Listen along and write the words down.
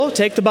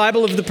Take the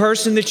Bible of the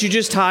person that you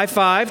just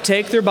high-fived.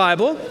 Take their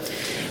Bible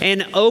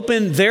and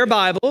open their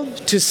Bible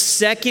to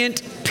 2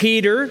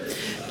 Peter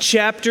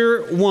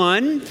chapter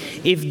 1.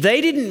 If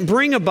they didn't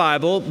bring a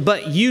Bible,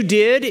 but you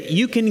did,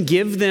 you can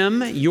give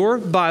them your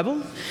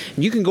Bible.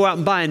 You can go out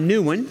and buy a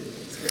new one.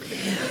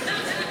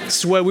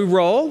 That's the way we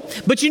roll.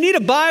 But you need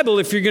a Bible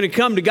if you're going to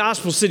come to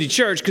Gospel City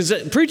Church, because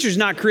the preacher's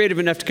not creative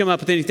enough to come up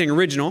with anything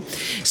original.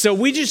 So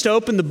we just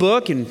open the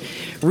book and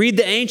read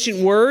the ancient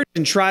words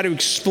and try to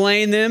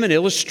explain them and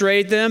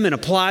illustrate them and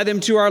apply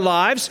them to our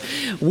lives.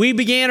 We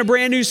began a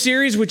brand new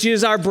series, which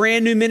is our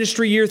brand new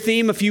ministry year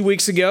theme a few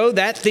weeks ago.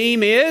 That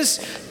theme is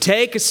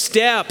Take a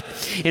Step.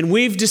 And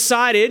we've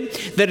decided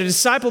that a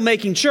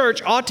disciple-making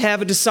church ought to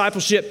have a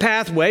discipleship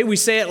pathway. We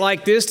say it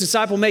like this: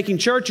 disciple-making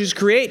churches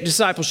create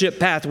discipleship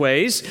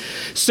pathways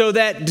so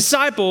that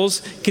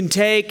disciples can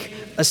take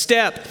a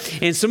step.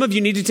 And some of you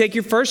need to take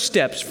your first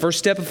steps. First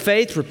step of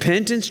faith,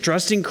 repentance,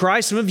 trusting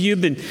Christ. Some of you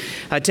have been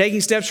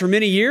taking steps for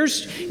many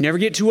years. Never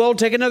get too old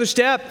to take another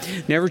step.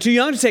 Never too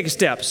young to take a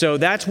step. So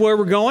that's where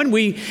we're going.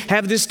 We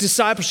have this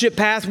discipleship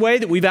pathway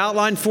that we've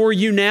outlined for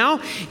you now.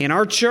 In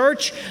our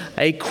church,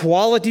 a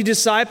quality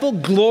disciple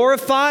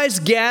glorifies,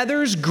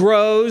 gathers,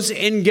 grows,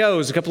 and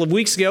goes. A couple of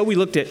weeks ago, we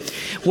looked at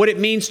what it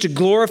means to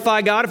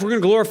glorify God. If we're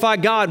going to glorify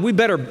God, we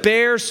better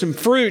bear some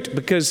fruit,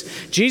 because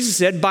Jesus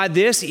said, "By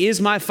this is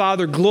my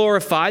Father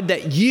glorified,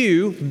 that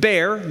you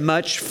bear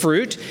much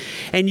fruit."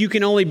 And you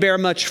can only bear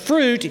much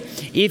fruit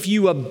if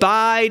you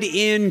abide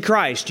in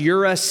Christ.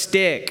 You're a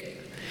stick,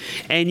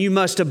 and you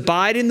must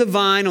abide in the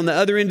vine. On the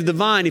other end of the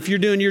vine, if you're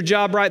doing your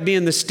job right,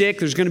 being the stick,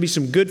 there's going to be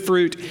some good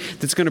fruit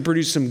that's going to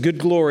produce some good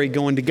glory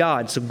going to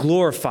God. So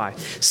glorify.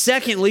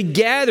 Secondly,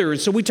 gather.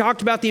 And so we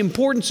talked about the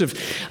importance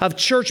of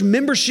church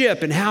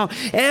membership and how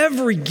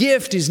every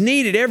gift is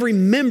needed, every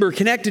member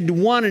connected to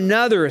one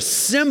another,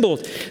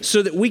 assembled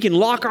so that we can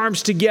lock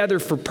arms together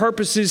for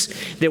purposes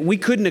that we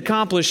couldn't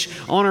accomplish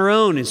on our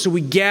own. And so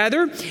we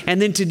gather.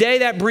 And then today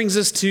that brings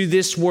us to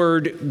this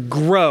word,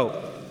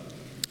 grow.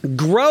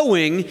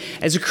 Growing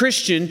as a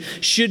Christian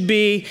should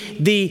be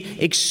the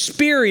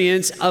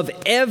experience of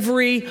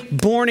every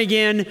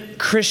born-again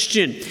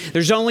Christian.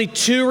 There's only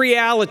two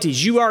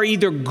realities. You are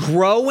either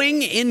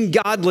growing in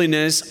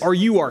godliness or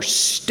you are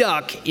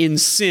stuck in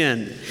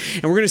sin.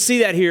 And we're going to see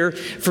that here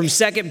from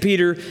 2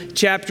 Peter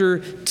chapter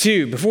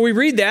 2. Before we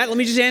read that, let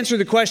me just answer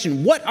the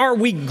question: what are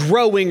we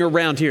growing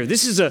around here?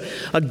 This is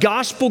a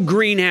gospel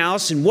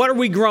greenhouse, and what are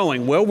we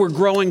growing? Well, we're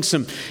growing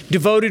some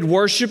devoted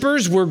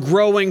worshipers. We're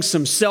growing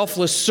some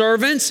selfless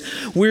servants.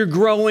 We're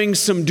growing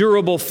some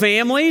durable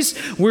families.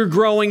 We're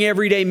growing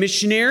everyday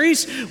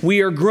missionaries.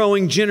 We are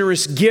growing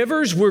generous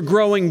givers. We're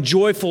growing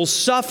joyful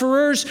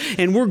sufferers.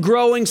 And we're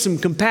growing some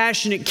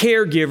compassionate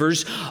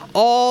caregivers,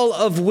 all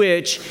of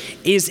which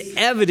is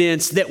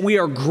evidence that we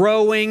are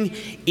growing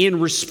in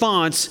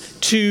response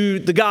to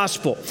the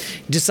gospel.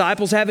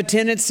 Disciples have a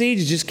tendency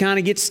to just kind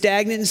of get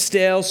stagnant and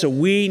stale, so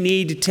we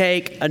need to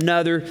take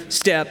another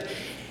step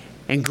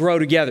and grow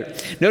together.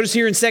 Notice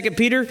here in 2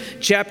 Peter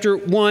chapter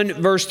 1,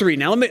 verse 3.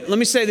 Now, let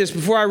me say this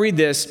before I read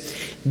this.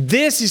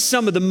 This is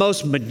some of the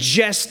most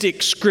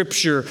majestic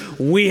scripture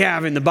we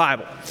have in the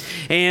Bible.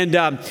 And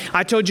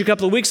I told you a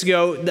couple of weeks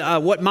ago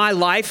what my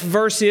life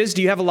verse is.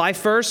 Do you have a life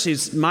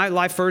verse? My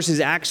life verse is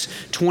Acts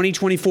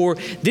 20:24.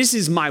 This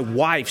is my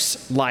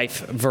wife's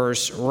life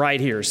verse right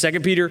here.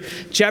 2 Peter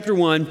chapter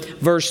 1,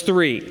 verse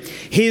 3.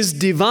 His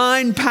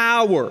divine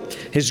power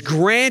has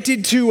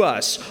granted to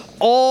us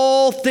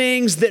all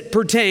things that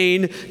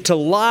pertain to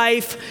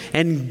life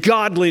and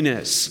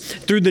godliness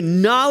through the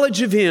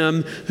knowledge of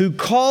Him who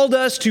called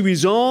us to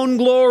His own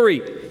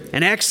glory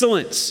and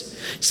excellence.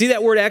 See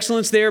that word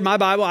excellence there? My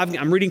Bible,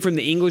 I'm reading from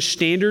the English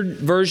Standard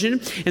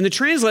Version. And the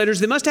translators,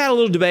 they must have had a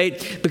little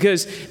debate,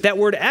 because that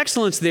word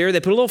excellence there, they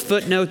put a little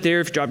footnote there.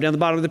 If you drop down the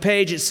bottom of the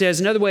page, it says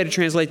another way to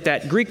translate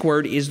that Greek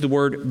word is the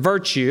word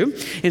virtue.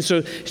 And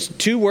so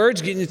two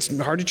words, it's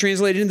hard to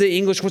translate into the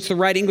English. What's the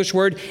right English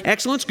word?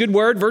 Excellence, good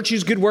word. Virtue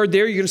is good word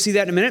there. You're going to see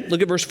that in a minute.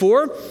 Look at verse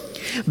 4.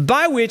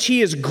 By which He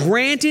has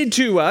granted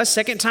to us.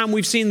 Second time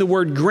we've seen the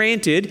word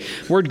granted.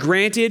 Word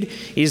granted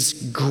is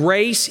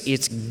grace.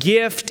 It's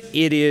gift.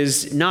 It is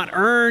not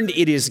earned.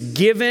 It is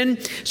given.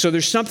 So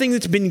there's something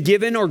that's been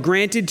given or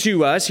granted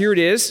to us. Here it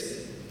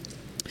is.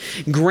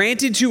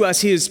 Granted to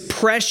us His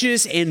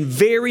precious and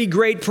very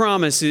great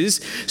promises,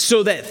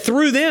 so that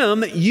through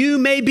them you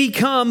may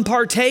become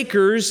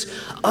partakers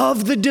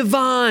of the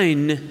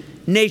divine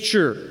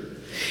nature,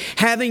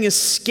 having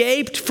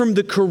escaped from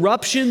the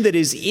corruption that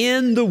is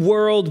in the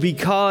world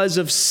because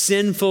of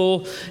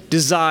sinful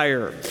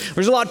desire.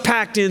 There's a lot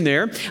packed in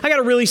there. I got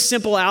a really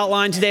simple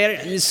outline today.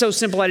 It's so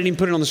simple I didn't even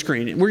put it on the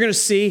screen. We're going to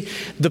see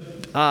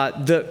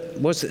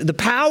the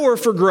power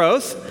for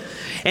growth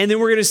and then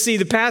we're going to see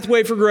the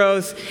pathway for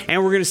growth,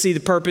 and we're going to see the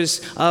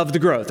purpose of the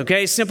growth,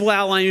 okay? Simple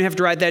outline. You don't have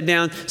to write that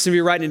down. Some of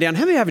you are writing it down.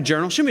 How many have a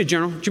journal? Show me a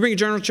journal. Did you bring a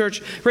journal to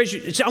church?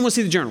 I want to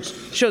see the journals.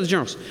 Show the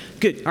journals.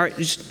 Good. All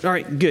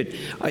right, good.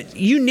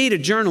 You need a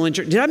journal in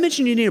church. Did I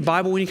mention you need a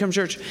Bible when you come to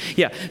church?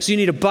 Yeah. So you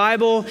need a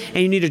Bible and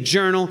you need a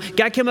journal.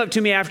 Guy came up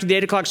to me after the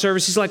 8 o'clock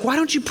service. He's like, why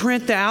don't you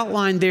print the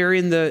outline there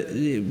in the...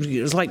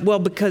 It was like, well,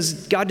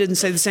 because God didn't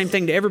say the same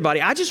thing to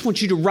everybody. I just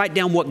want you to write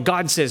down what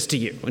God says to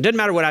you. It doesn't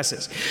matter what I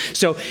says.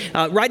 So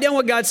write down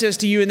what God says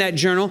to you in that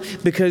journal,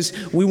 because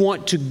we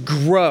want to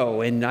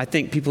grow. And I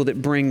think people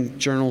that bring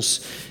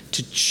journals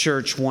to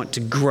church want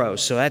to grow.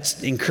 So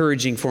that's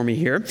encouraging for me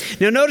here.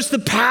 Now notice the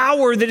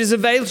power that is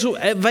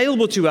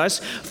available to us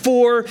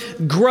for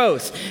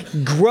growth.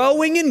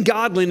 Growing in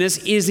godliness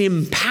is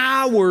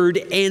empowered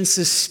and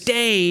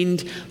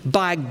sustained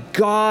by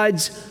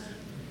God's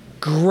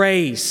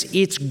grace.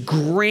 It's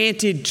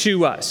granted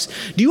to us.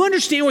 Do you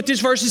understand what this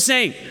verse is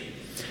saying?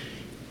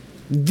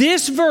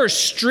 This verse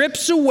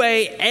strips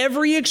away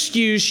every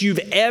excuse you've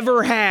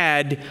ever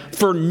had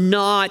for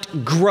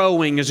not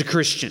growing as a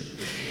Christian.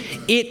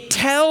 It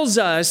tells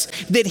us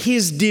that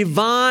His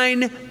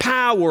divine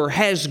power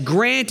has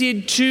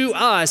granted to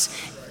us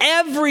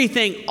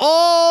everything,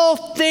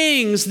 all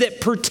things that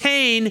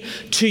pertain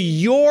to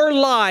your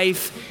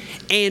life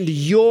and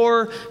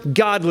your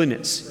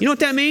godliness. You know what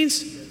that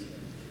means?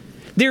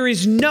 There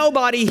is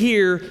nobody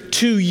here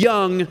too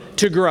young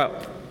to grow.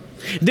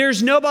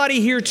 There's nobody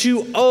here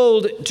too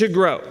old to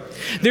grow.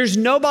 There's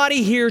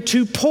nobody here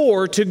too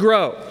poor to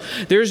grow.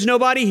 There's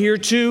nobody here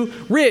too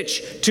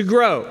rich to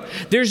grow.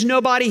 There's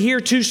nobody here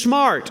too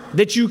smart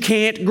that you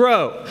can't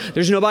grow.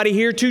 There's nobody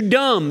here too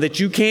dumb that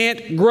you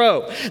can't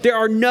grow. There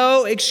are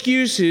no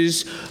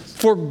excuses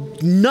for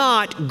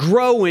not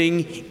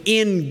growing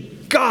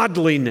in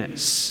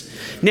godliness.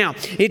 Now,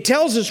 it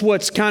tells us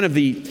what's kind of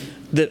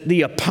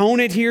the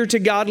opponent here to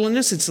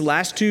godliness. It's the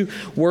last two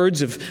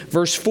words of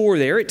verse 4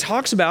 there. It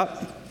talks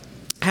about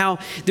how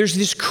there's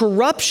this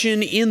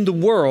corruption in the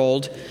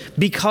world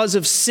because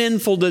of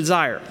sinful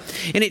desire.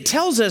 And it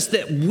tells us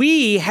that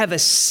we have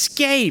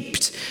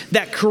escaped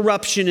that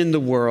corruption in the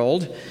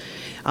world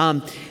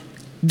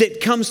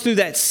that comes through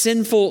that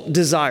sinful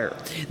desire.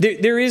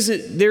 There is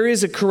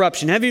a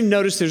corruption. Have you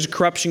noticed there's a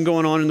corruption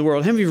going on in the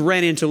world? Have you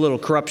ran into a little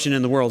corruption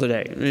in the world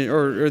today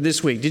or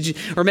this week? Did you?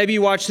 Or maybe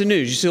you watched the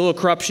news. You see a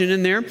little corruption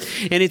in there?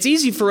 And it's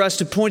easy for us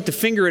to point the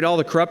finger at all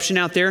the corruption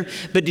out there.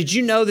 But did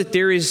you know that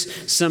there is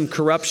some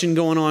corruption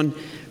going on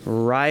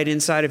right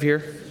inside of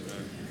here?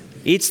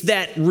 It's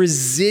that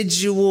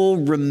residual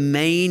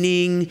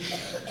remaining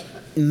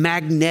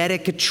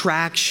magnetic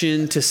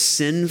attraction to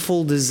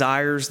sinful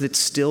desires that's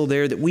still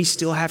there, that we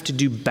still have to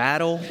do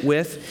battle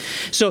with.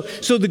 So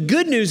the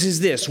good news is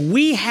this: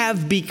 we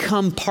have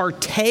become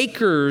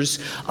partakers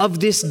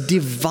of this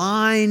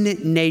divine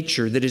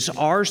nature that is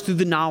ours through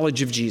the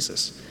knowledge of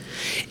Jesus.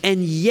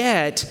 And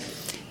yet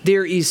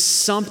there is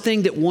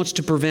something that wants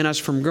to prevent us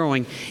from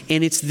growing,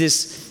 and it's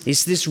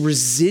this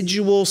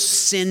residual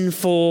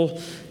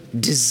sinful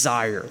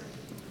desire.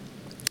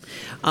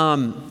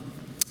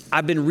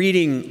 I've been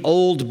reading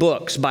old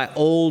books by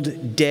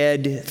old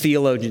dead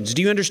theologians.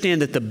 Do you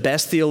understand that the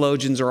best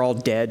theologians are all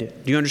dead?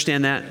 Do you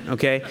understand that?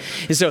 Okay.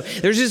 And so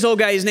there's this old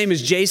guy, his name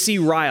is J.C.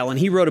 Ryle, and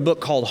he wrote a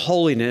book called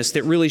Holiness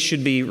that really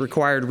should be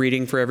required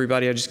reading for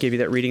everybody. I just gave you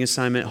that reading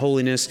assignment,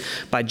 Holiness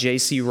by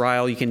J.C.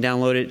 Ryle. You can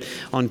download it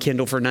on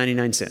Kindle for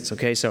 99 cents.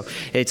 Okay. So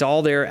it's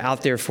all there,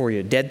 out there for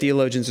you. Dead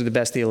theologians are the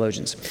best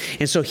theologians.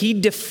 And so he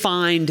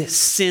defined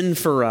sin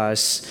for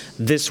us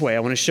this way.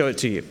 I want to show it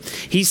to you.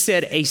 He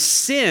said, a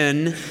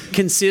sin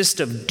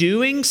consists of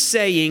doing,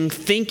 saying,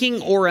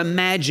 thinking, or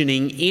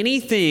imagining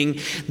anything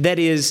that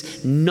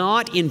is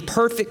not in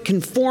perfect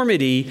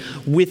conformity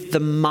with the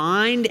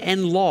mind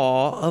and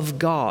law of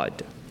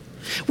God.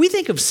 We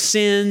think of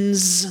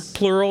sins,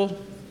 plural,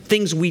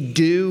 things we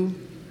do.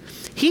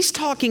 He's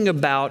talking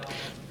about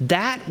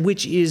that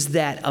which is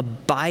that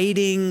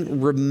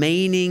abiding,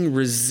 remaining,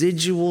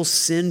 residual,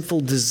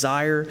 sinful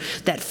desire,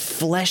 that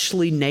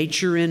fleshly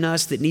nature in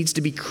us that needs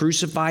to be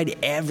crucified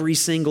every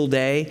single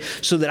day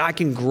so that I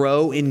can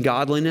grow in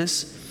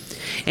godliness.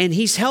 And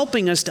he's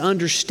helping us to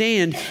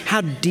understand how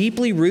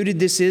deeply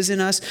rooted this is in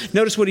us.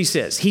 Notice what he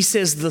says. He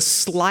says the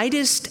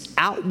slightest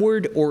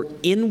outward or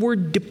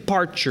inward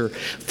departure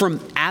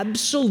from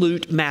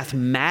absolute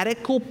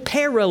mathematical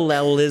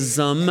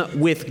parallelism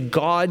with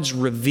God's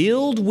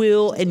revealed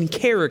will and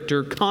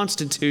character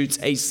constitutes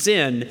a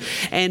sin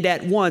and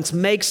at once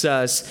makes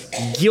us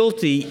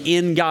guilty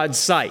in God's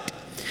sight.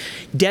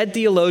 Dead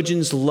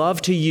theologians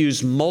love to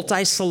use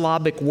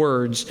multisyllabic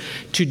words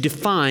to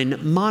define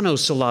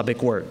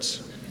monosyllabic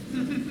words.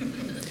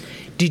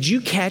 Did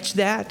you catch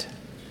that?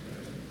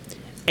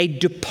 A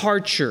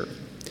departure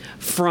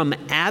from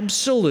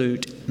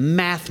absolute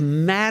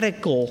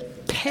mathematical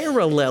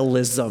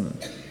parallelism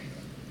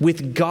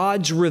with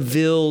God's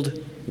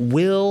revealed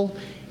will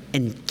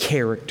and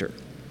character.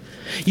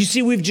 You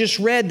see, we've just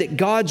read that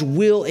God's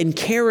will and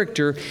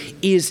character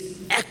is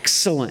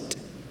excellent.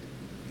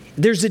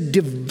 There's a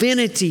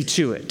divinity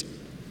to it.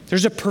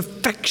 There's a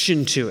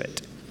perfection to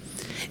it.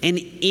 And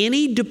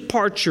any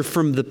departure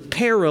from the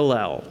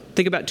parallel,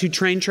 think about two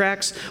train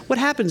tracks. What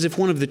happens if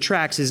one of the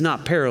tracks is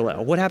not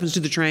parallel? What happens to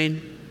the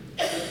train?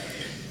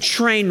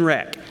 Train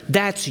wreck.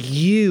 That's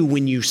you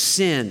when you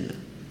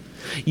sin.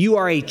 You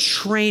are a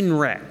train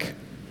wreck.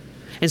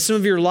 And some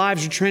of your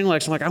lives are train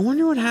wrecks. I'm like, I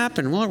wonder what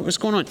happened. What's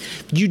going on?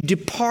 You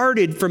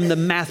departed from the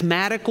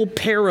mathematical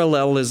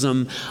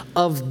parallelism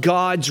of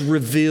God's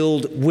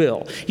revealed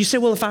will. You say,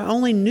 well, if I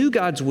only knew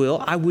God's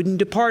will, I wouldn't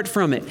depart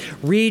from it.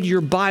 Read your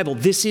Bible.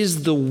 This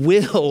is the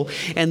will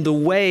and the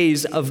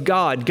ways of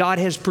God. God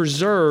has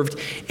preserved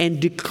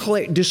and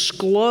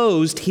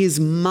disclosed His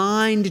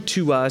mind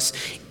to us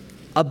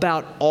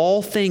about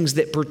all things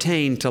that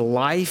pertain to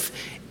life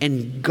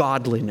and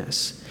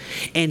godliness.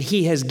 And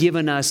He has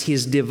given us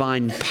His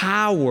divine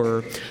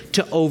power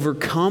to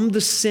overcome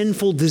the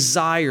sinful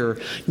desire,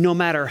 no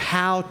matter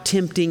how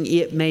tempting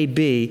it may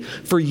be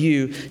for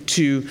you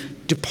to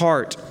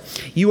depart.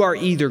 You are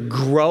either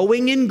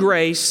growing in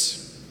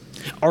grace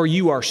or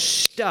you are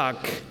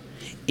stuck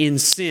in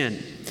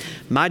sin.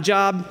 My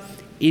job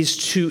is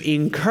to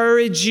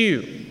encourage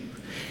you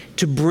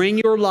to bring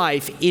your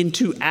life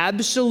into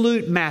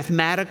absolute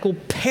mathematical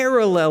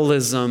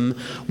parallelism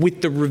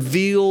with the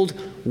revealed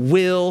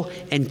will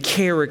and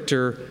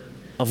character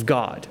of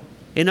God.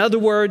 In other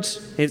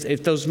words,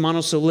 if those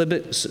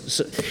monosyllabics,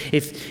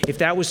 if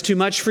that was too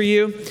much for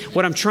you,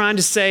 what I'm trying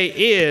to say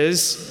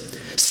is,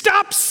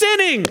 stop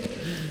sinning.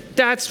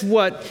 That's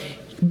what,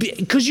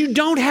 because you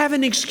don't have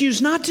an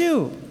excuse not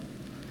to.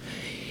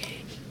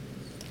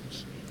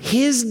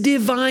 His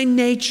divine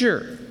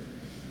nature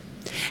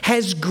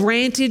has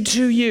granted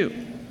to you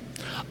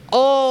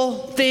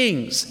all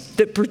things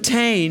that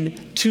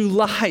pertain to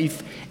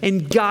life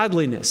and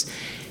godliness.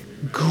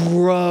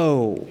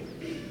 Grow.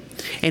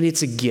 And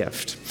it's a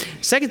gift.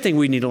 Second thing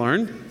we need to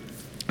learn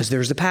is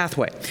there's a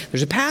pathway.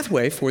 There's a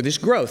pathway for this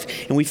growth.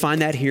 And we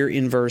find that here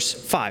in verse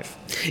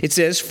 5. It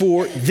says,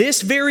 for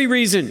this very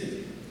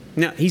reason.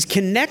 Now, he's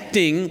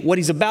connecting what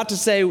he's about to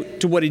say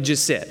to what he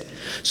just said.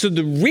 So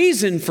the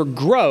reason for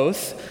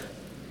growth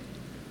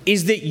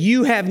is that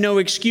you have no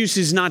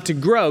excuses not to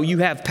grow. You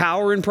have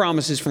power and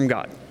promises from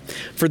God.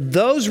 For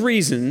those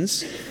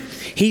reasons,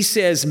 he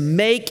says,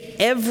 make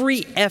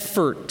every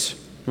effort.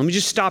 Let me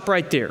just stop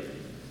right there.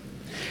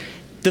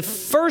 The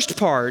first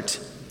part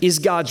is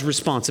God's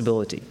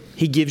responsibility.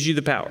 He gives you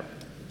the power.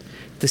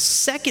 The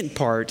second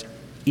part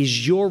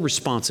is your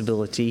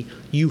responsibility.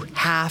 You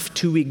have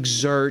to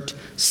exert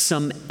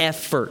some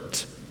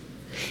effort.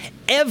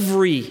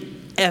 Every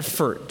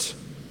effort.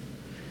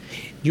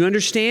 You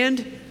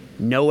understand?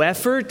 No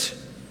effort,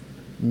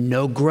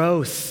 no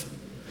growth.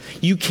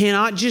 You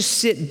cannot just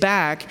sit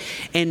back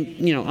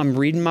and, I'm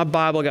reading my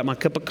Bible, I got my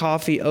cup of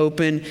coffee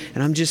open,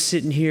 and I'm just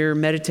sitting here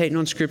meditating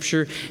on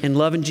Scripture and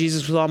loving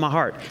Jesus with all my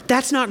heart.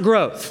 That's not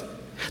growth.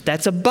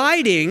 That's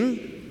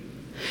abiding.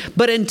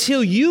 But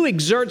until you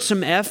exert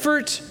some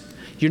effort,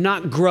 you're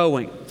not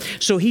growing.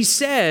 So he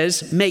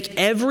says, make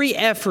every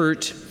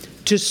effort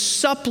to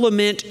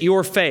supplement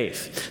your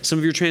faith. Some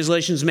of your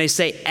translations may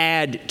say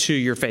add to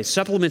your faith.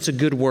 Supplement's a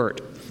good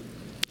word.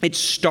 It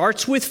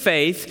starts with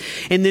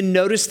faith, and then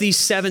notice these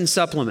 7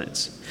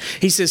 supplements.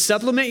 He says,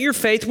 supplement your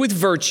faith with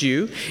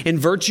virtue, and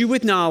virtue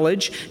with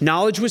knowledge,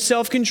 knowledge with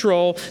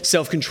self-control,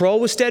 self-control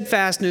with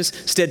steadfastness,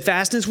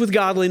 steadfastness with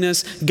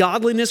godliness,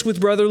 godliness with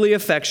brotherly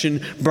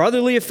affection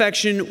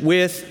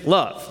with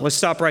love. Let's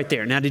stop right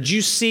there. Now, did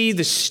you see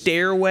the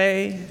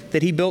stairway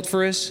that he built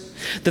for us?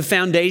 The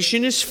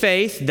foundation is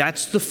faith.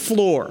 That's the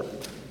floor.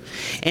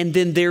 And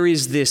then there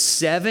is this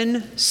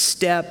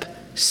 7-step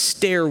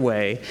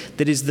stairway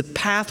that is the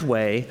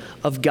pathway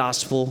of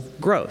gospel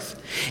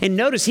growth. And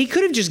notice, he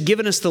could have just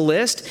given us the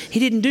list. He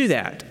didn't do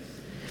that.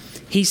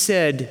 He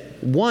said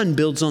one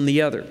builds on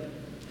the other.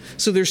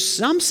 So there's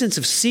some sense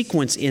of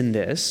sequence in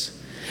this,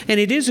 and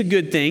it is a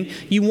good thing.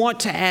 You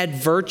want to add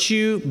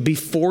virtue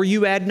before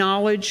you add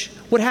knowledge.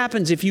 What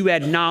happens if you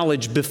add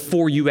knowledge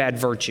before you add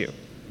virtue?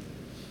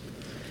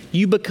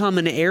 You become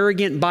an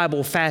arrogant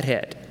Bible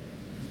fathead.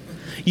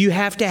 You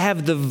have to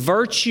have the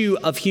virtue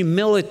of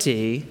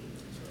humility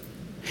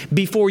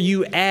before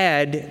you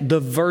add the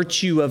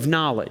virtue of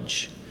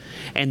knowledge.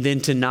 And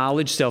then to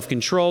knowledge,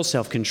 self-control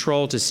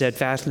to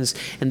steadfastness,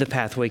 and the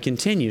pathway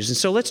continues. And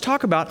so let's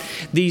talk about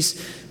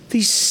these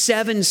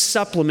 7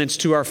 supplements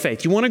to our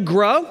faith. You want to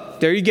grow?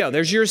 There you go.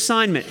 There's your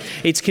assignment.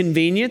 It's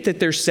convenient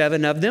that there's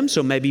 7 of them,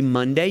 so maybe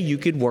Monday you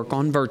could work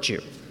on virtue.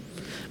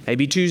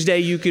 Maybe Tuesday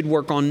you could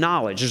work on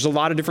knowledge. There's a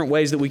lot of different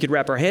ways that we could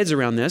wrap our heads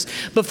around this.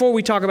 Before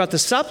we talk about the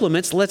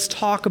supplements, let's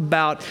talk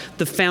about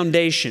the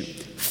foundation.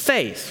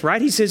 Faith,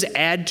 right? He says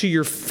add to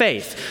your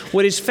faith.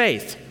 What is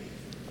faith?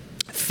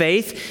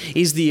 Faith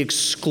is the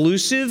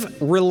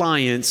exclusive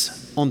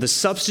reliance on the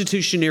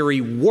substitutionary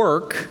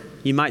work,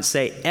 you might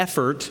say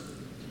effort,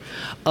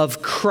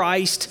 of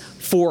Christ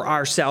for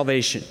our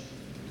salvation.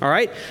 All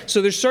right?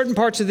 So there's certain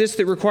parts of this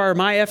that require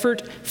my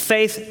effort.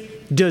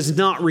 Faith does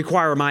not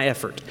require my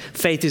effort.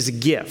 Faith is a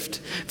gift.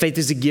 Faith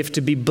is a gift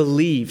to be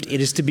believed. It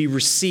is to be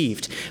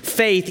received.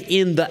 Faith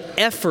in the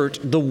effort,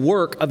 the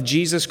work of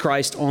Jesus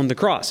Christ on the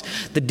cross.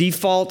 The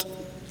default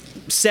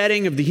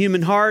setting of the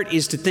human heart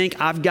is to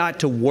think I've got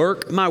to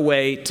work my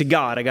way to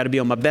God. I got to be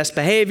on my best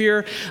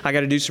behavior. I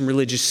got to do some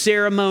religious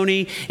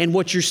ceremony. And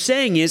what you're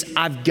saying is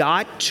I've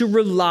got to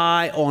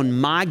rely on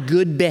my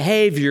good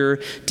behavior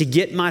to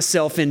get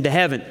myself into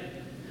heaven.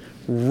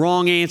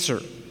 Wrong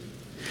answer.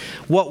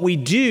 What we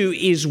do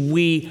is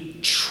we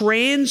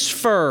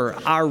transfer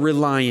our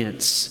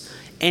reliance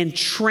and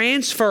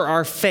transfer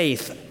our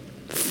faith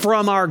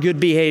from our good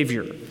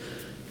behavior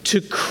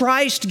to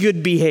Christ's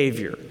good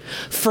behavior,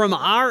 from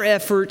our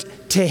effort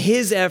to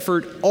His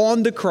effort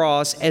on the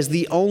cross as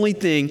the only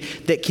thing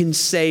that can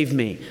save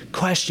me.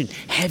 Question,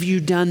 have you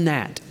done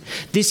that?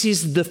 This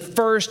is the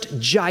first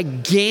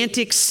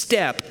gigantic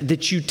step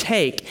that you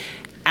take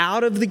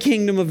out of the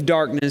kingdom of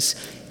darkness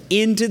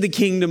into the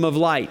kingdom of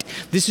light.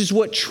 This is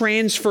what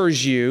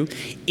transfers you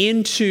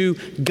into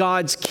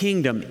God's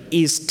kingdom,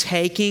 is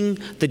taking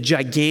the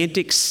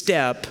gigantic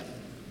step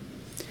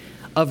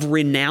of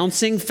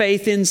renouncing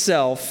faith in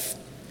self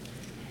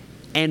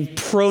and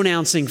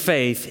pronouncing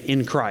faith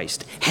in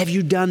Christ. Have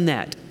you done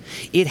that?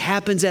 It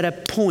happens at a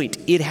point.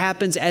 It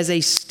happens as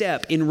a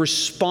step in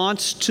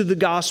response to the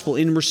gospel,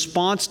 in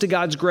response to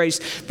God's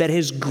grace that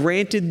has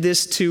granted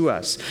this to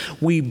us.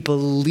 We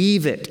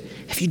believe it.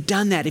 Have you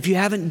done that? If you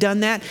haven't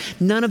done that,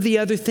 none of the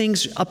other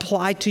things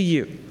apply to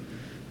you.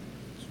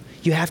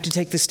 You have to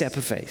take the step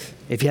of faith.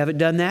 If you haven't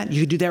done that,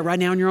 you can do that right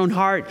now in your own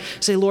heart.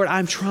 Say, Lord,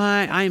 I'm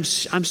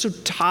so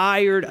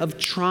tired of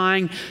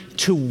trying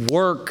to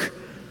work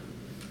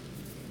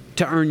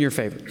to earn your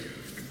favor.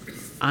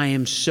 I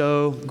am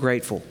so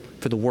grateful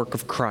for the work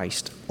of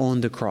Christ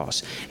on the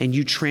cross. And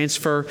you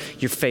transfer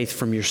your faith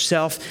from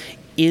yourself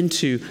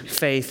into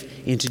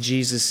faith into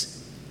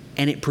Jesus,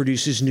 and it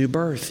produces new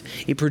birth.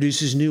 It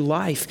produces new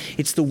life.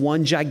 It's the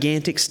one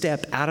gigantic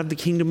step out of the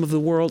kingdom of the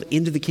world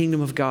into the kingdom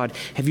of God.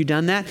 Have you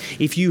done that?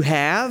 If you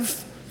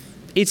have,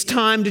 it's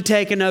time to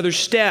take another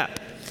step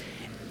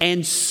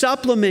and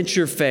supplement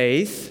your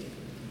faith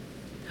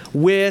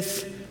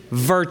with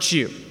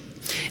virtue.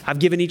 I've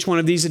given each one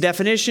of these a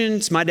definition.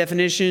 It's my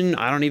definition.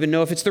 I don't even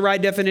know if it's the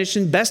right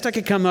definition. Best I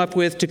could come up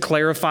with to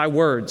clarify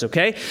words,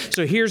 okay?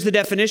 So here's the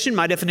definition.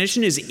 My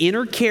definition is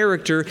inner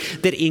character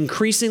that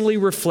increasingly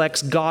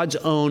reflects God's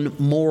own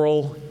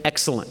moral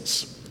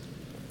excellence.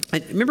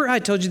 And remember how I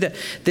told you that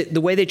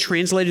the way they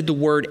translated the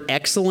word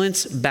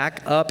excellence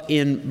back up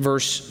in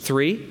verse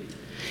 3?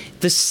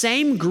 The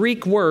same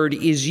Greek word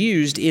is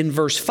used in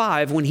verse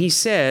 5 when he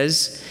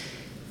says,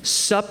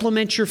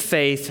 supplement your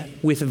faith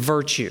with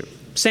virtue.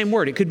 Same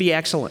word. It could be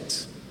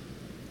excellence.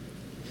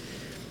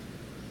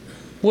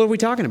 What are we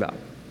talking about?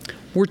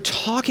 We're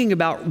talking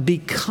about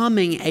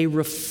becoming a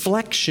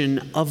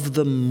reflection of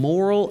the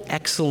moral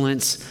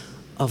excellence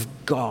of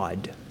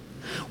God.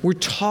 We're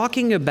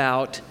talking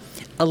about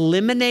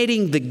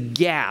eliminating the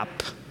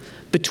gap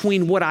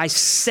between what I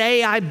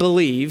say I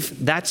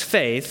believe, that's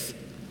faith,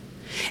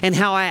 and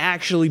how I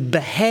actually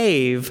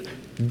behave,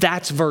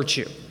 that's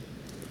virtue.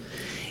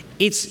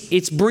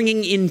 It's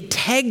bringing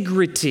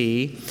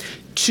integrity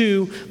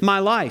to my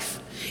life.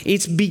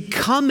 It's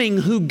becoming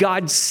who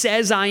God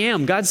says I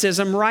am. God says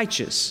I'm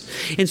righteous.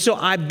 And so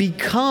I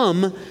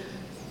become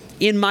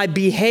in my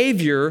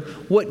behavior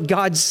what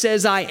God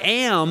says I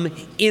am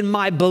in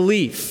my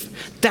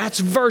belief. That's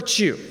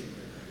virtue.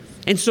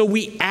 And so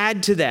we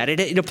add to that.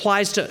 It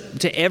applies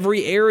to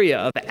every area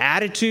of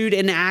attitude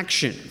and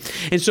action.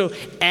 And so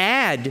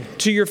add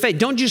to your faith.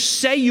 Don't just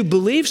say you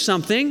believe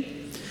something.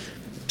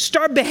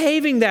 Start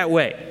behaving that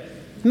way.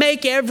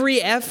 Make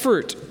every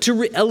effort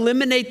to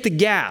eliminate the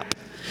gap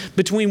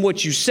between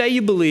what you say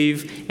you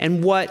believe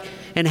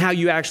and how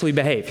you actually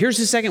behave. Here's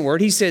the second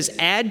word. He says,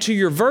 add to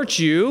your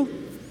virtue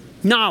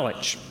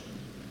knowledge.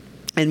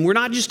 And we're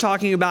not just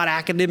talking about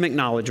academic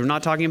knowledge. We're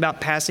not talking about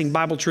passing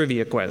Bible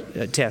trivia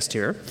test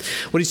here.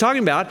 What he's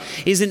talking about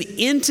is an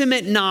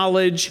intimate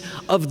knowledge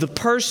of the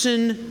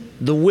person,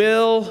 the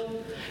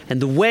will, and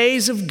the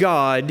ways of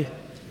God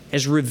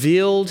as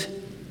revealed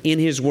in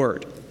His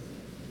Word.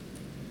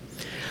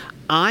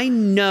 I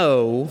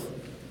know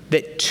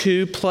that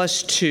 2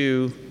 plus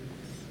 2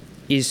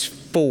 is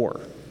 4.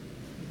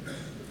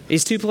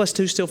 Is 2 plus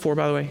 2 still 4,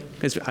 by the way?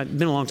 Because it's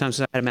been a long time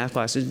since I had a math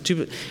class.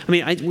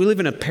 We live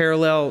in a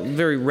parallel,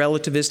 very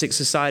relativistic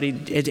society.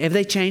 Have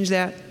they changed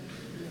that?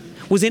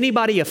 Was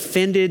anybody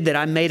offended that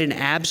I made an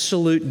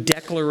absolute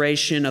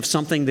declaration of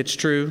something that's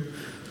true?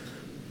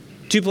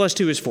 2 plus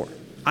 2 is 4.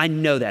 I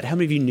know that. How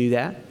many of you knew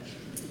that?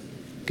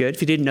 Good.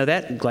 If you didn't know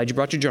that, I'm glad you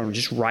brought your journal.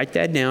 Just write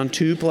that down.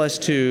 2 plus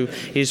 2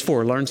 is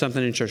 4. Learn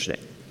something in church today.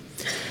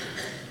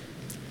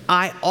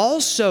 I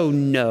also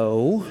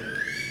know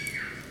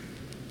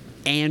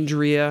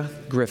Andrea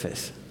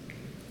Griffith.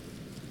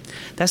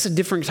 That's a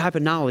different type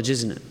of knowledge,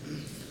 isn't it?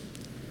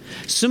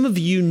 Some of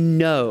you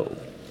know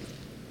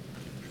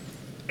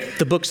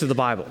the books of the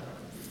Bible.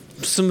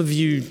 Some of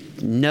you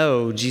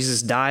know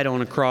Jesus died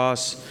on a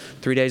cross,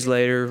 3 days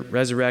later,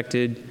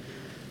 resurrected,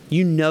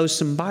 You know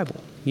some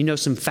Bible. You know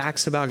some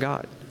facts about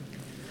God.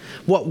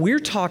 What we're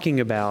talking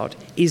about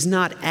is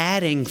not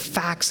adding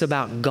facts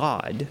about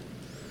God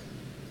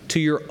to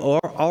your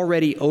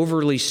already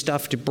overly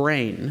stuffed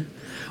brain.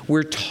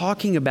 We're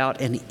talking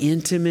about an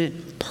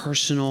intimate,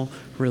 personal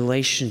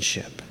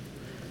relationship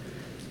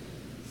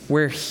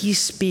where He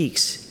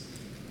speaks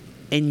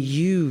and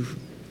you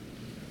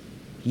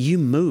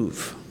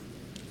move.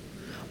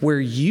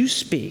 Where you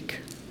speak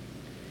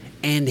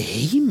and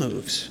He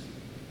moves.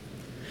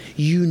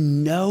 You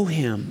know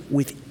Him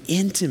with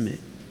intimate,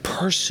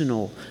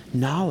 personal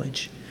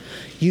knowledge.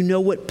 You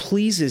know what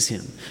pleases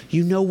Him.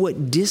 You know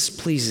what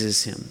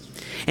displeases Him.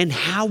 And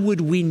how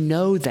would we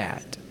know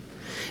that?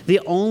 The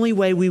only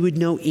way we would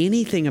know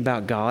anything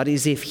about God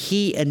is if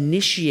He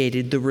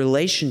initiated the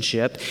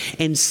relationship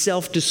and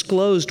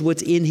self-disclosed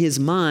what's in His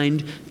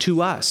mind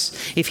to us.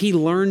 If He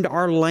learned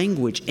our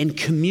language and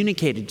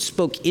communicated,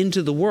 spoke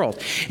into the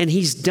world. And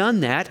He's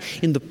done that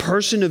in the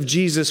person of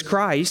Jesus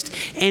Christ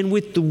and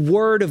with the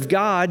Word of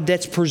God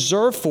that's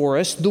preserved for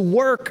us, the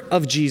work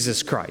of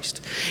Jesus Christ.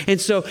 And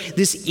so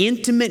this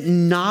intimate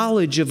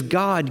knowledge of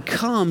God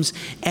comes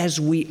as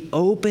we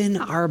open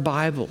our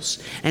Bibles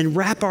and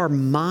wrap our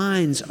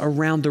minds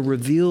around the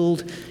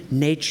revealed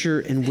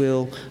nature and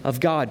will of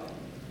God.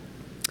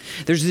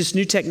 There's this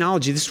new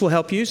technology. This will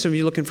help you. Some of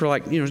you looking for how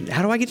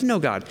do I get to know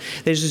God?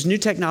 There's this new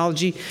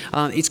technology.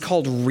 It's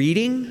called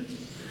reading.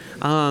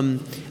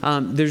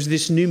 There's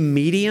this new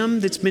medium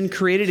that's been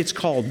created. It's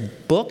called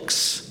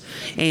books.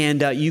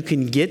 And you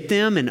can get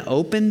them and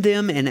open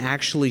them and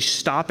actually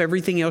stop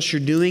everything else you're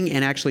doing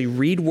and actually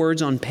read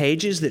words on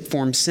pages that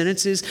form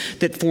sentences,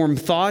 that form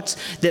thoughts,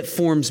 that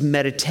forms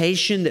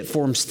meditation, that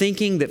forms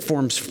thinking, that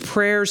forms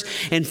prayers,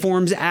 and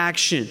forms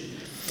action.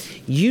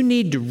 You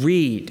need to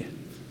read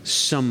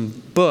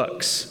some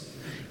books.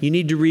 You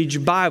need to read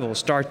your Bible.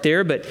 Start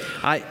there, but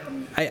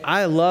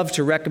I love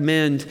to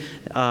recommend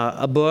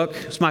a book.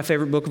 It's my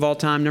favorite book of all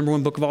time. Number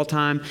one book of all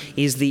time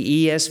is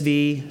the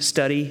ESV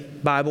Study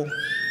Bible.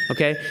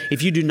 Okay?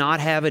 If you do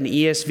not have an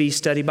ESV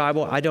Study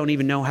Bible, I don't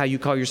even know how you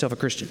call yourself a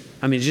Christian.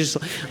 I mean, it's just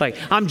like,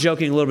 I'm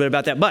joking a little bit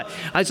about that, but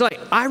it's like,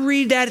 I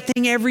read that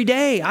thing every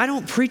day. I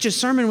don't preach a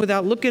sermon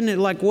without looking at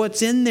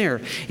what's in there.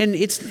 And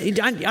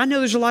I know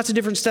there's lots of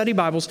different study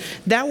Bibles.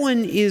 That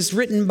one is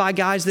written by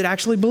guys that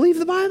actually believe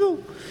the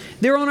Bible.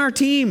 They're on our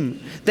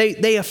team.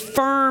 They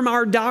affirm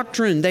our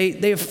doctrine.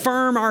 They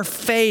affirm our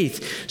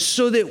faith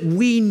so that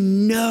we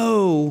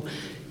know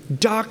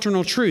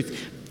doctrinal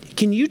truth.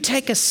 Can you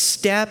take a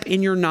step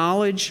in your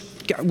knowledge?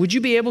 Would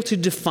you be able to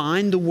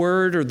define the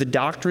word or the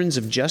doctrines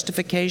of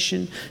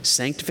justification,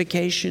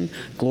 sanctification,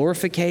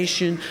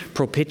 glorification,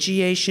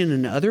 propitiation,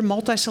 and other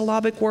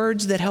multisyllabic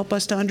words that help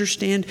us to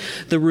understand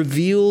the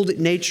revealed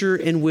nature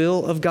and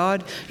will of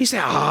God? You say,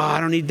 I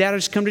don't need that. I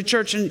just come to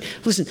church. And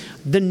listen,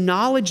 the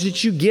knowledge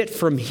that you get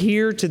from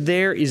here to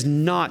there is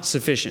not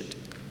sufficient.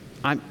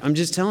 I'm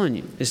just telling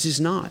you, it's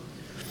just not.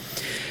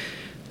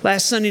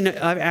 Last Sunday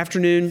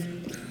afternoon,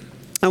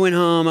 I went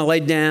home, I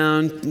laid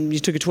down,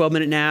 took a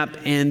 12-minute nap,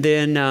 and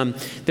then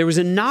there was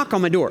a knock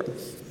on my door.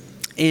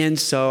 And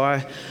so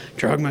I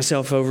dragged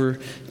myself over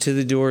to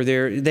the door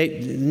there.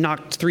 They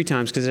knocked 3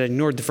 times because I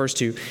ignored the first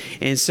 2.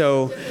 And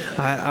so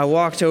I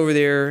walked over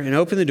there and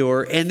opened the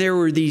door, and there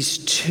were these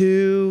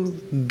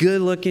 2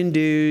 good-looking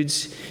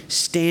dudes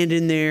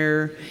standing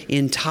there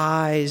in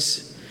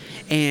ties,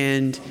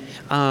 and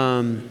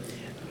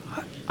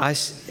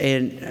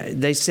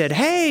they said,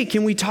 "Hey,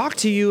 can we talk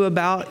to you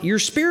about your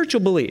spiritual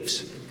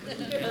beliefs?"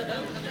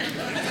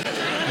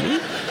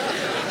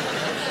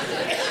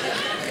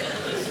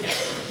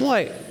 I'm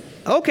like,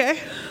 okay.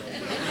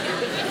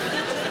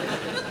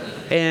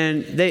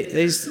 And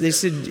they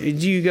said,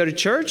 "Do you go to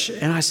church?"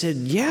 And I said,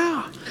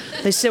 "Yeah."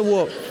 They said,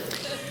 "Well,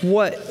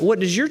 what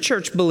does your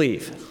church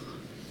believe?"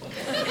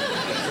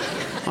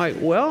 I'm like,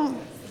 well,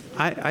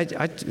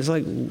 it's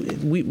like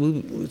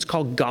it's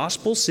called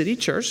Gospel City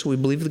Church. So we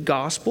believe the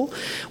gospel.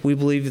 We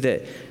believe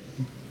that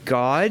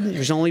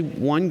there's only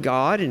one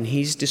God, and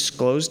He's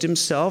disclosed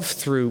Himself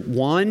through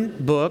one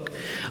book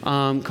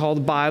called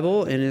the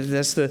Bible, and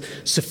that's the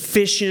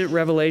sufficient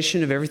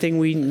revelation of everything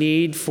we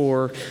need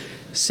for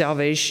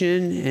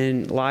salvation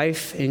and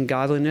life and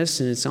godliness.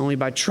 And it's only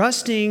by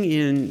trusting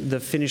in the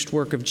finished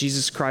work of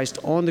Jesus Christ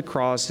on the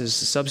cross as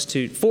a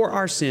substitute for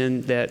our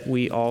sin that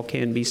we all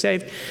can be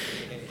saved.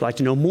 If you'd like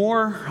to know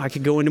more, I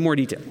could go into more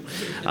detail.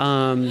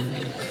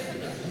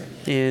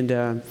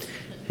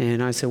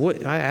 And I said,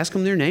 "What?" I asked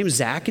them their names,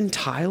 Zach and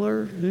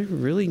Tyler. They're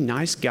really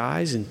nice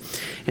guys, and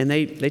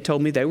they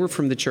told me they were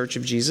from the Church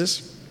of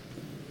Jesus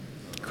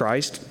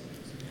Christ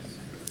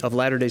of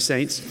Latter-day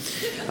Saints.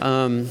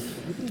 And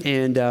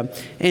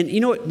you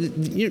know what?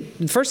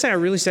 The first thing I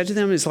really said to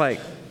them is like,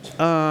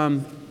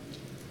 "I'll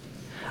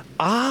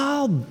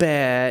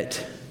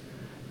bet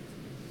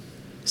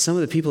some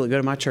of the people that go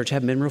to my church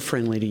haven't been real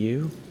friendly to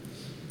you.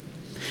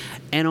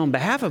 And on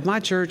behalf of my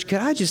church,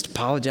 could I just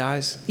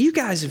apologize? You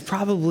guys have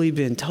probably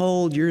been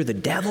told you're the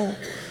devil,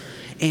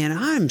 and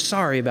I'm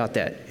sorry about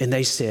that." And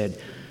they said,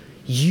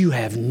 you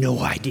have no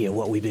idea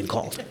what we've been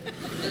called.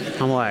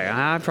 I'm like,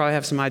 I probably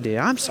have some idea.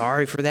 I'm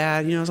sorry for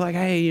that. It's like,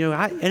 hey,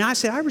 I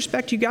said, I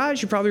respect you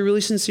guys. You're probably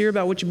really sincere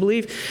about what you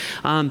believe.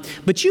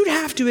 But you'd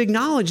have to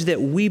acknowledge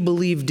that we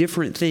believe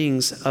different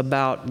things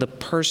about the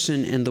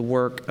person and the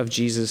work of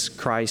Jesus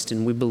Christ.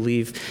 And we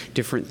believe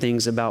different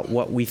things about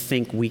what we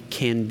think we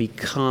can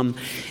become.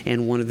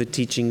 And one of the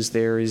teachings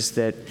there is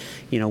that,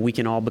 we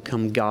can all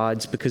become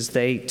gods, because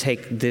they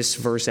take this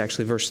verse,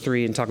 actually verse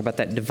 3, and talk about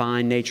that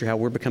divine nature, how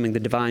we're becoming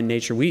the divine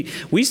nature. We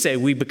say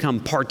we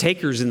become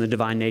partakers in the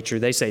divine nature.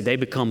 They say they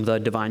become the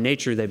divine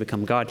nature, they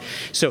become God.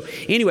 So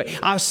anyway,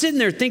 I was sitting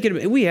there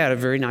thinking, we had a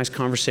very nice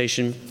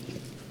conversation.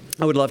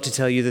 I would love to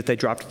tell you that they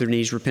dropped to their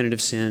knees, repented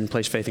of sin,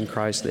 placed faith in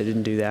Christ. They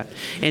didn't do that.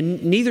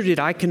 And neither did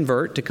I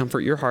convert, to comfort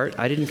your heart.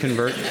 I didn't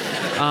convert.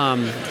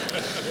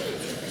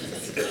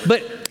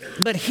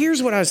 But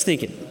here's what I was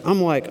thinking.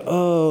 I'm like,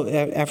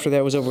 after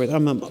that was over with,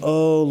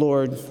 oh,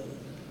 Lord,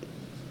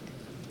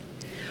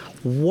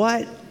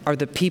 what are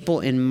the people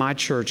in my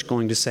church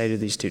going to say to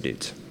these two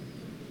dudes?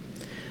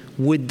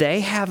 Would they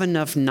have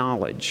enough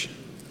knowledge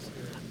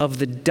of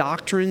the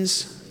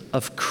doctrines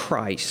of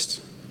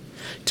Christ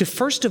to,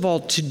 first of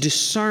all, to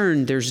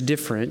discern there's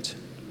different,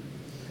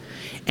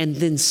 and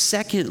then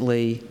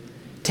secondly,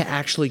 to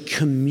actually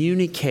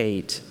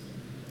communicate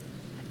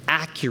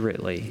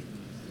accurately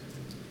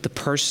the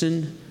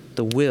person,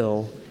 the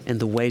will, and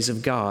the ways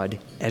of God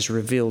as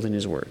revealed in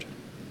His Word?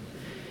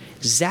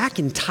 Zach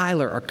and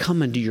Tyler are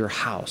coming to your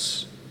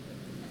house,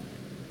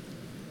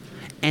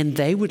 and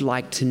they would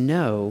like to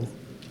know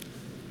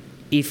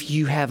if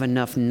you have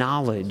enough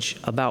knowledge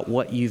about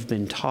what you've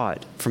been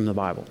taught from the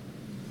Bible.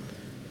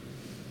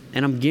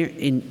 And I'm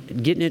getting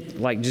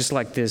it just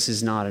like this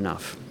is not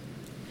enough.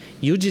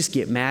 You'll just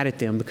get mad at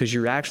them because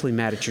you're actually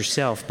mad at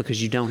yourself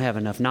because you don't have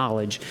enough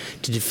knowledge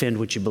to defend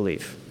what you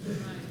believe.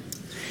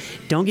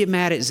 Don't get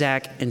mad at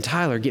Zach and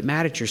Tyler. Get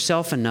mad at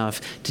yourself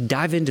enough to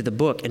dive into the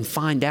book and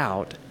find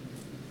out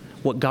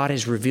what God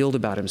has revealed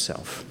about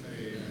Himself.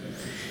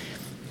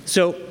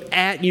 So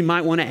you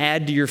might want to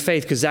add to your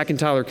faith, because Zach and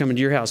Tyler are coming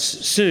to your house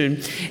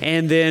soon.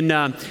 And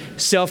then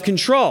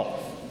self-control.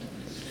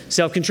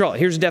 Self-control.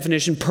 Here's a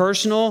definition: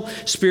 personal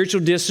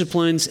spiritual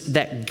disciplines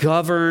that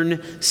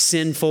govern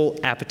sinful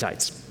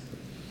appetites.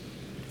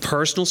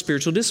 Personal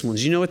spiritual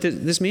disciplines. You know what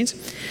this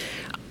means?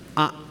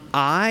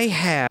 I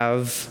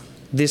have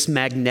this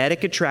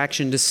magnetic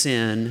attraction to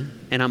sin,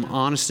 and I'm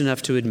honest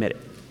enough to admit it.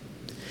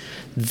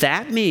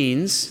 That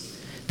means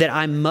that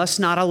I must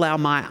not allow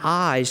my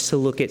eyes to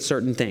look at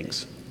certain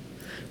things,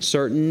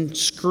 certain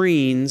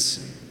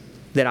screens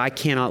that I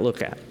cannot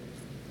look at.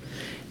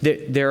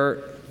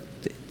 There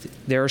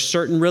are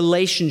certain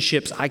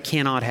relationships I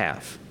cannot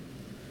have.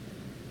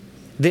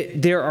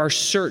 There are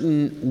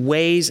certain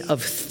ways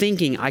of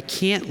thinking. I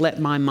can't let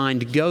my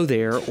mind go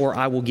there, or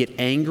I will get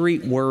angry,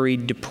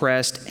 worried,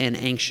 depressed, and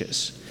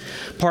anxious.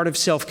 Part of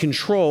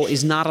self-control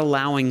is not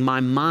allowing my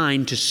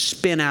mind to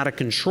spin out of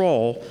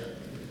control.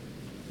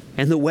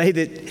 And the way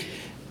that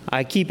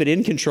I keep it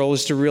in control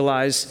is to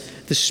realize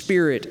the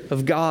Spirit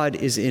of God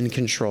is in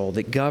control,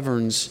 that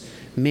governs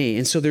me.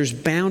 And so there's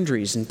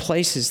boundaries and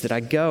places that I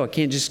go. I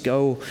can't just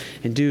go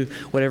and do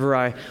whatever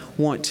I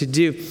want to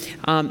do.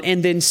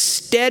 And then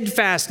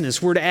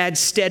steadfastness. We're to add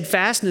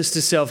steadfastness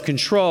to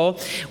self-control.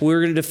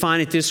 We're going to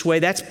define it this way.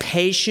 That's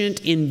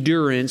patient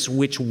endurance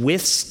which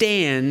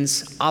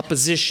withstands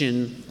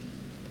opposition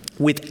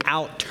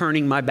without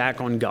turning my back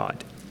on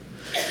God.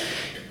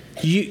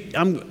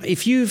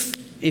 If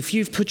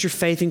you've put your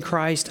faith in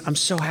Christ, I'm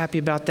so happy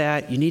about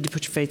that. You need to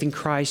put your faith in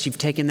Christ. You've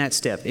taken that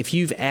step. If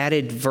you've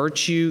added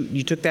virtue,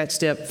 you took that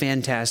step,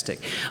 fantastic.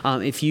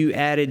 If you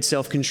added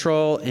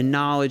self-control and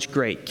knowledge,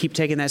 great. Keep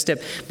taking that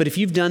step. But if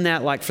you've done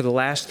that like for the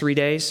last 3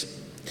 days,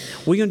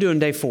 what are you going to do on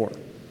day 4?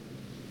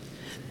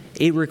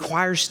 It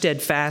requires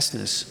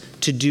steadfastness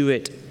to do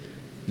it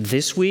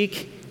this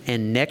week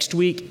and next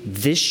week,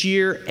 this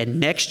year and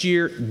next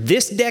year,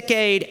 this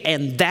decade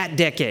and that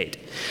decade.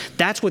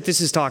 That's what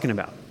this is talking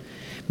about.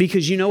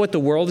 Because you know what the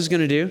world is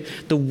going to do?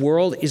 The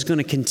world is going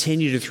to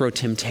continue to throw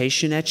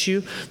temptation at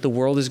you. The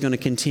world is going to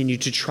continue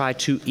to try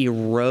to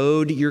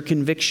erode your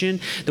conviction.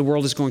 The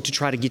world is going to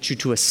try to get you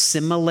to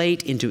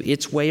assimilate into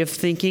its way of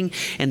thinking.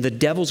 And the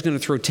devil's going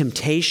to throw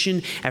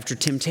temptation after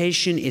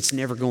temptation. It's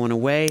never going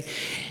away.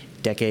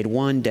 Decade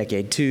 1,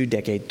 decade 2,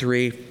 decade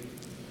 3.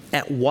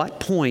 At what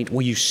point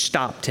will you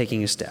stop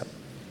taking a step?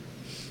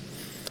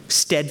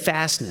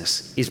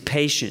 Steadfastness is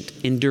patient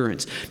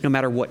endurance. No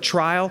matter what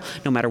trial,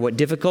 no matter what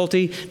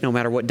difficulty, no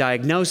matter what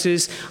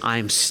diagnosis, I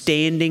am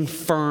standing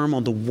firm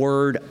on the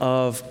Word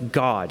of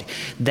God.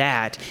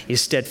 That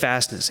is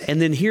steadfastness. And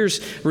then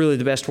here's really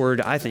the best word,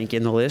 I think,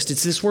 in the list.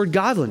 It's this word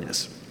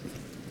godliness.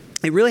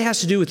 It really has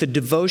to do with the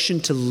devotion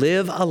to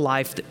live a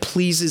life that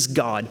pleases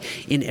God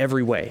in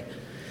every way.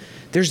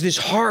 There's this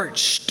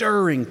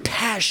heart-stirring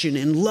passion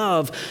and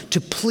love to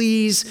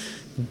please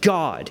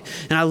God.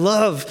 And I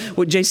love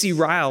what J.C.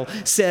 Ryle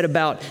said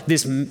about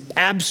this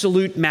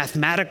absolute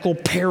mathematical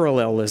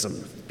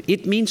parallelism.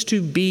 It means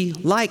to be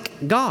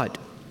like God.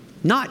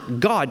 Not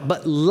God,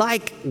 but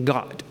like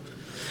God.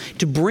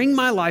 to bring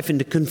my life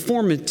into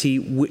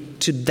conformity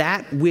to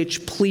that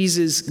which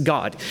pleases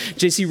God.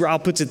 J.C. Ryle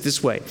puts it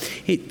this way.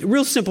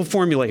 Real simple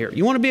formula here.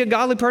 You want to be a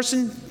godly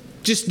person?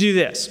 Just do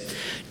this.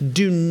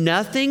 Do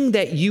nothing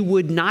that you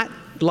would not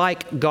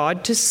like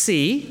God to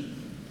see.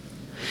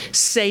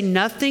 Say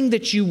nothing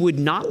that you would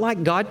not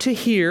like God to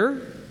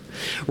hear.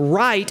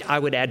 Write, I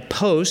would add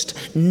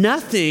post,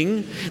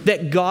 nothing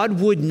that God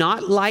would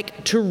not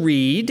like to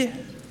read.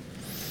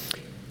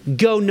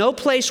 Go no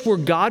place where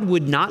God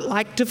would not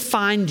like to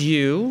find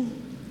you.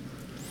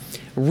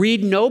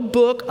 Read no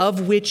book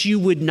of which you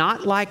would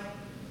not like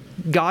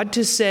God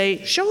to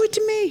say, show it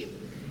to me.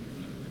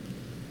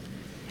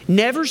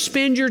 Never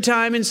spend your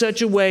time in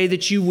such a way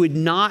that you would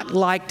not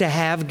like to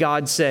have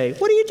God say,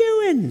 what are you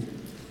doing?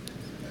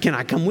 Can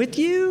I come with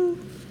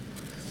you?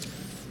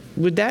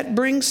 Would that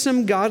bring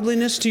some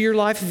godliness to your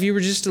life if you were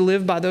just to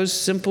live by those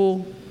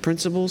simple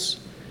principles?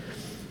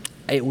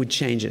 It would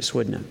change us,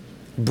 wouldn't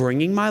it?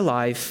 Bringing my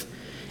life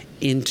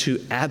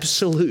into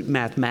absolute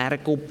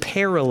mathematical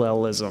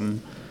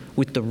parallelism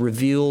with the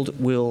revealed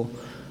will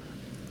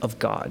of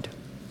God,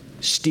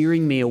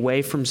 steering me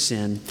away from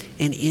sin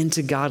and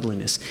into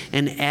godliness.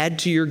 And add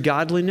to your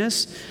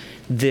godliness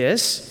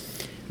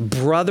this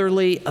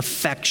brotherly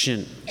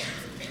affection.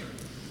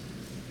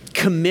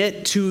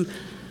 Commit to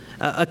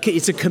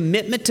it's a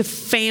commitment to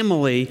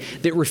family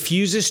that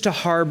refuses to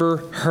harbor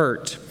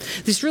hurt.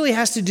 This really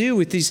has to do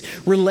with these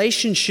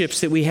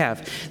relationships that we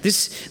have.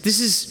 This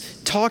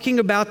is talking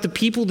about the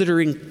people that are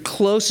in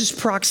closest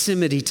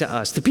proximity to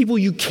us, the people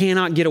you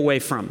cannot get away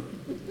from.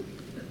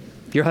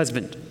 Your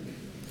husband,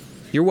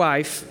 your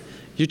wife,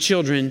 your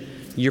children,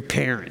 your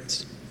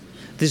parents.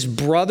 This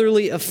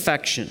brotherly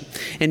affection.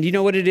 And you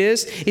know what it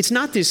is? It's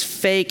not this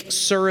fake,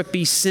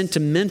 syrupy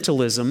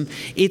sentimentalism.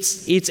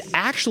 It's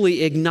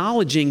actually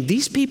acknowledging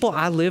these people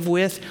I live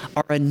with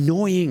are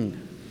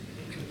annoying.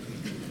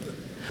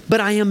 But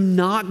I am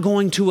not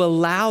going to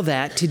allow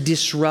that to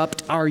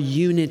disrupt our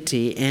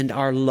unity and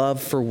our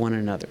love for one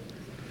another.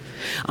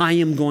 I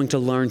am going to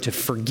learn to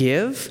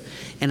forgive,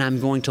 and I'm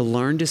going to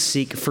learn to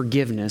seek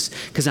forgiveness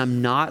because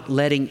I'm not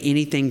letting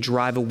anything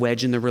drive a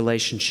wedge in the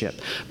relationship.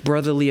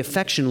 Brotherly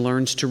affection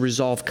learns to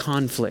resolve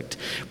conflict.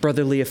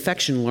 Brotherly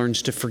affection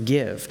learns to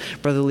forgive.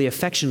 Brotherly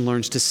affection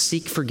learns to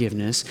seek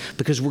forgiveness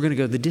because we're going to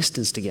go the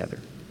distance together.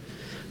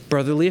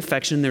 Brotherly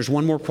affection, there's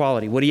one more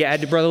quality. What do you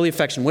add to brotherly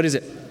affection? What is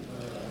it?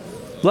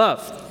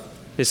 Love.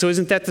 So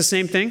isn't that the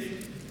same thing?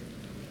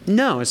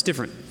 No, it's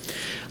different.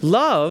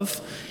 Love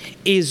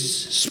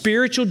is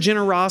spiritual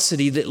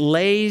generosity that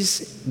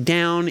lays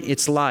down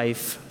its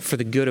life for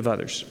the good of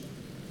others.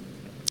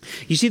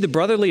 You see, the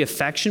brotherly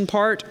affection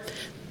part,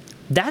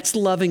 that's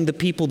loving the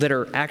people that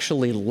are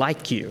actually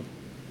like you,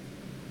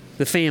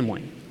 the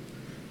family.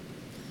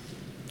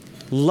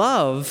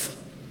 Love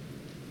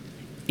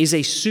is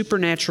a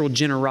supernatural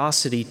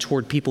generosity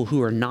toward people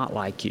who are not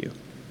like you.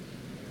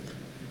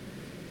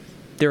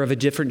 They're of a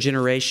different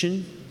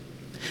generation.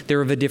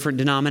 They're of a different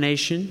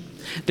denomination.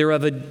 They're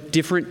of a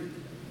different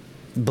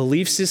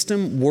belief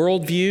system,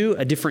 worldview,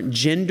 a different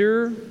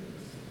gender.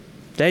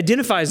 They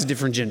identify as a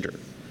different gender.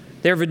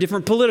 They're of a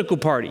different political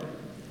party.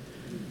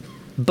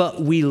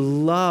 But we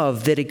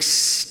love that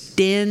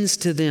extends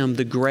to them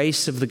the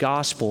grace of the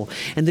gospel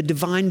and the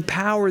divine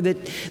power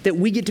that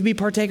we get to be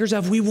partakers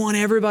of. We want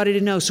everybody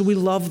to know. So we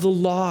love the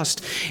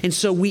lost. And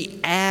so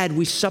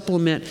we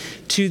supplement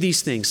to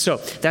these things. So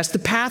that's the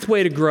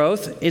pathway to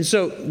growth. And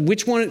so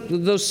which one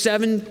of those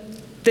 7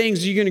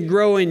 things you're going to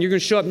grow in, you're going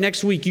to show up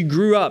next week, you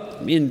grew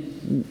up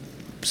in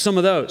some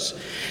of those.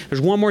 There's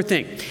one more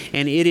thing,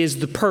 and it is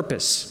the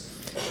purpose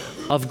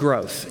of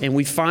growth. And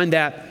we find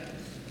that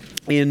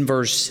in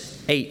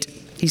verse 8.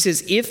 He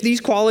says, if these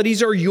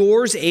qualities are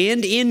yours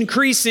and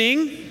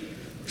increasing,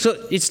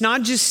 so it's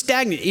not just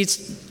stagnant,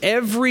 it's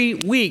every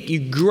week you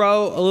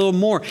grow a little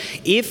more.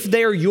 If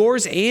they're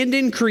yours and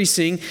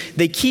increasing,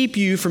 they keep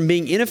you from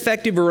being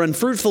ineffective or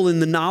unfruitful in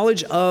the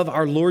knowledge of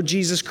our Lord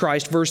Jesus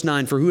Christ. Verse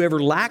 9, for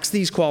whoever lacks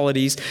these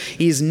qualities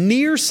is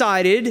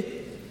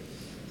nearsighted,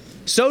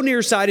 so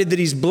nearsighted that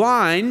he's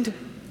blind,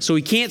 so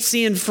he can't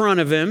see in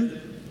front of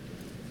him,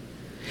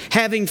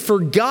 having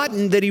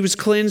forgotten that he was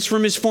cleansed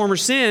from his former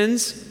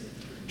sins.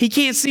 He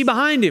can't see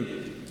behind him.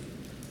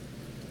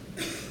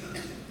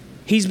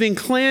 He's been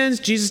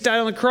cleansed. Jesus died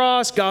on the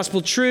cross,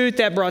 gospel truth.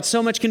 That brought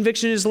so much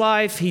conviction in his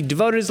life. He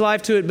devoted his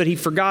life to it, but he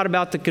forgot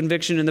about the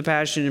conviction and the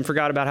passion and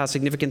forgot about how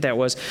significant that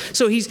was.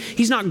 So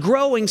he's not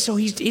growing, so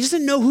he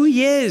doesn't know who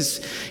he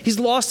is. He's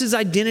lost his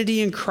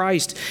identity in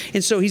Christ,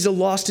 and so he's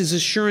lost his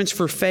assurance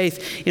for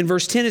faith. In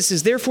verse 10 it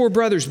says, therefore,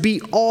 brothers,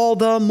 be all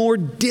the more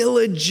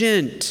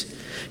diligent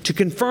to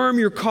confirm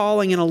your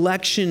calling and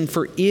election,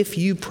 for if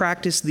you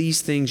practice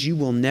these things, you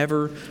will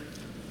never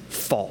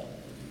fall.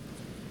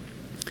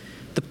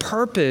 The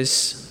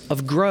purpose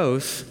of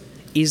growth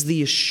is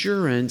the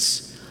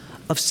assurance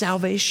of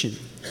salvation.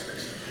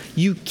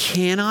 You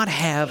cannot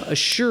have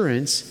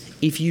assurance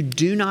if you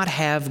do not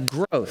have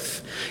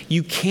growth.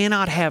 You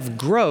cannot have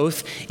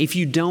growth if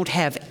you don't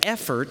have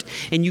effort,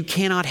 and you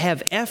cannot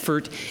have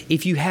effort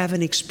if you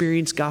haven't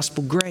experienced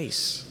gospel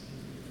grace.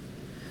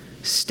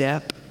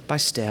 step by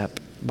step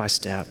by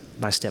step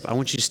by step. I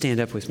want you to stand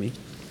up with me.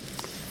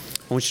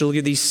 I want you to look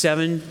at these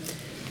 7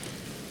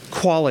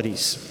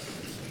 qualities.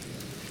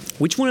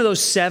 Which one of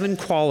those 7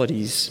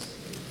 qualities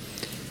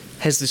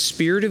has the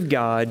Spirit of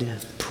God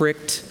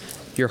pricked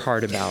your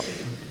heart about?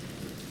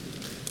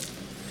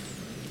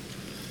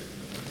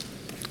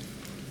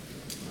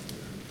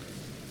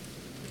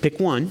 Pick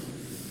one.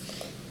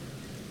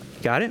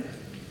 Got it?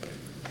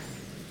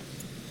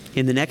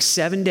 In the next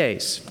 7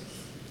 days,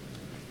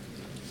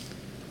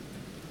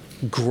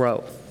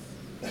 grow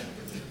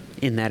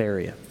in that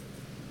area.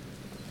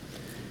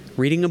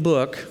 Reading a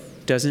book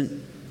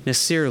doesn't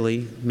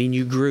necessarily mean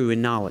you grew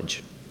in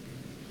knowledge.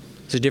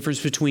 There's a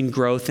difference between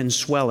growth and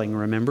swelling,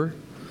 remember?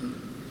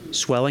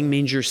 Swelling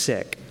means you're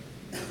sick.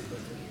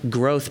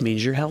 Growth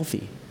means you're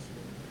healthy.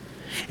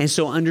 And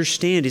so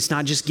understand, it's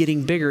not just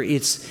getting bigger,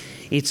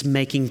 it's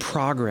making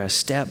progress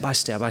step by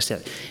step by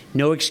step.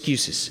 No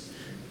excuses.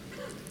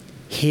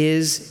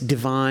 His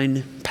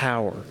divine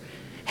power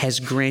has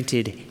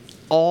granted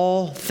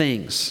all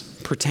things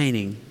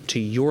pertaining to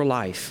your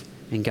life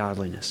and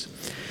godliness.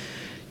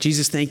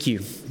 Jesus, thank you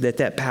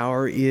that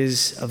power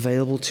is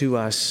available to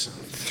us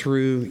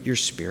through your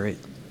Spirit.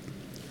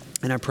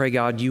 And I pray,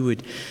 God, you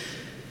would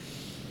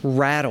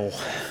rattle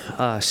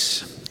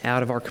us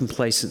out of our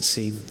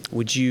complacency.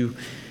 Would you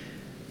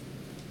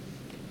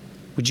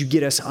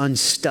get us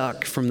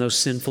unstuck from those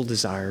sinful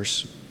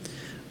desires?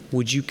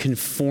 Would you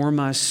conform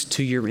us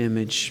to your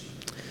image?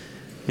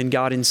 And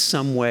God, in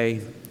some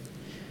way,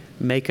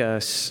 make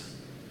us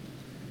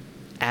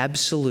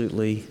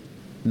absolutely,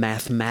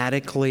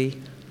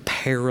 mathematically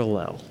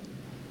parallel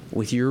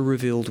with your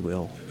revealed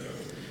will.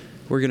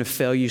 We're going to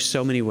fail you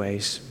so many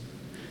ways.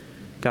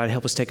 God,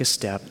 help us take a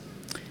step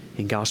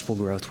in gospel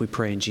growth. We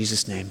pray in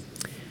Jesus' name.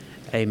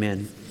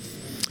 Amen.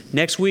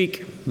 Next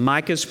week,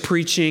 Micah's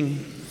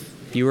preaching.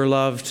 You are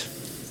loved.